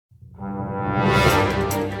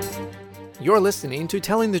You're listening to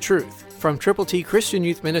Telling the Truth from Triple T Christian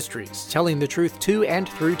Youth Ministries, telling the truth to and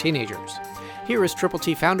through teenagers. Here is Triple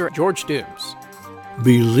T founder George Dooms.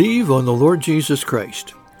 Believe on the Lord Jesus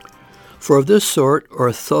Christ. For of this sort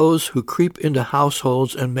are those who creep into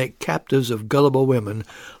households and make captives of gullible women,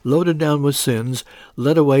 loaded down with sins,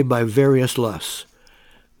 led away by various lusts.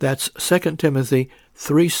 That's 2 Timothy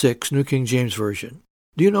 3:6, New King James Version.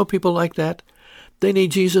 Do you know people like that? They need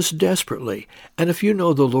Jesus desperately, and if you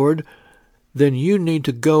know the Lord, then you need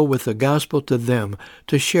to go with the gospel to them,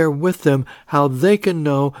 to share with them how they can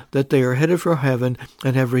know that they are headed for heaven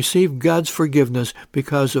and have received God's forgiveness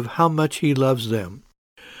because of how much He loves them.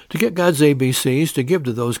 To get God's ABCs to give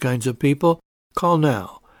to those kinds of people, call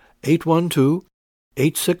now,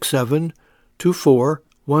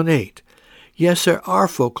 812-867-2418. Yes, there are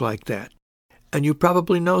folk like that, and you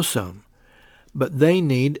probably know some, but they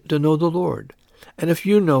need to know the Lord. And if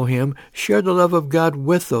you know Him, share the love of God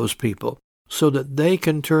with those people, so that they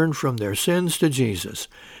can turn from their sins to Jesus,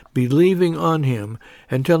 believing on Him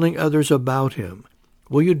and telling others about Him.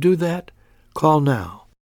 Will you do that? Call now,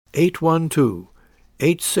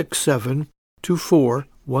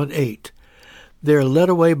 812-867-2418. They are led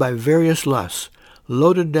away by various lusts,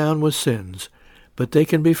 loaded down with sins, but they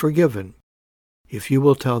can be forgiven if you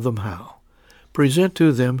will tell them how. Present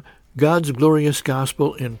to them God's glorious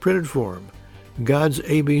gospel in printed form, God's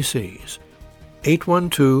ABCs,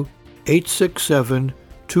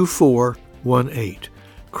 812-867-2418.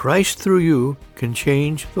 Christ through you can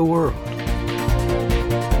change the world.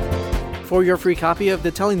 For your free copy of the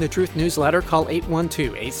Telling the Truth newsletter, call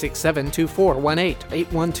 812-867-2418,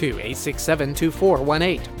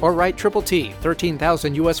 812-867-2418, or write Triple T,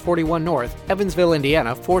 13,000 U.S. 41 North, Evansville,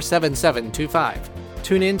 Indiana, 47725.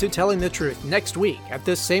 Tune in to Telling the Truth next week at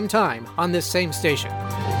this same time on this same station.